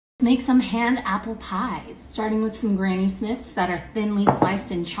Make some hand apple pies, starting with some Granny Smiths that are thinly sliced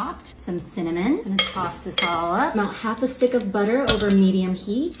and chopped, some cinnamon. Gonna toss this all up. Melt half a stick of butter over medium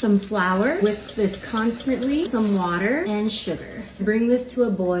heat, some flour, whisk this constantly, some water and sugar. Bring this to a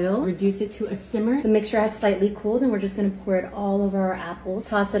boil, reduce it to a simmer. The mixture has slightly cooled and we're just gonna pour it all over our apples.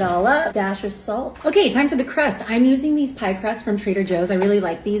 Toss it all up, dash of salt. Okay, time for the crust. I'm using these pie crusts from Trader Joe's. I really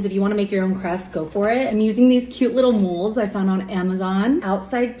like these. If you wanna make your own crust, go for it. I'm using these cute little molds I found on Amazon.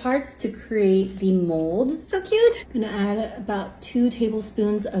 Outside parts to create the mold. So cute. Gonna add about 2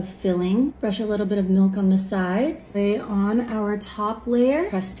 tablespoons of filling. Brush a little bit of milk on the sides. Lay on our top layer.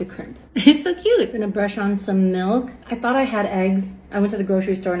 Press to crimp. It's so cute. Gonna brush on some milk. I thought I had eggs. I went to the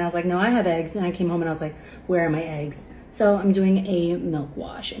grocery store and I was like, no, I have eggs. And I came home and I was like, where are my eggs? So I'm doing a milk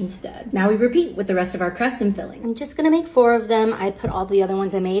wash instead. Now we repeat with the rest of our crust and filling. I'm just gonna make 4 of them. I put all the other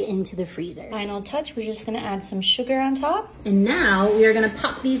ones I made into the freezer. Final touch, we're just gonna add some sugar on top. And now we are gonna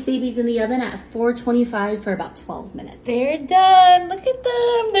pop these babies in the oven at 425 for about 12 minutes. They're done, look at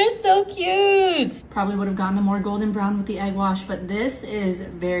them. They're so cute. Probably would have gotten them more golden brown with the egg wash, but this is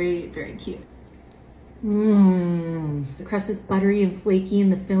very, very cute. The crust is buttery and flaky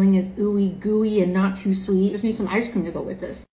and the filling is ooey gooey and not too sweet. Just need some ice cream to go with this.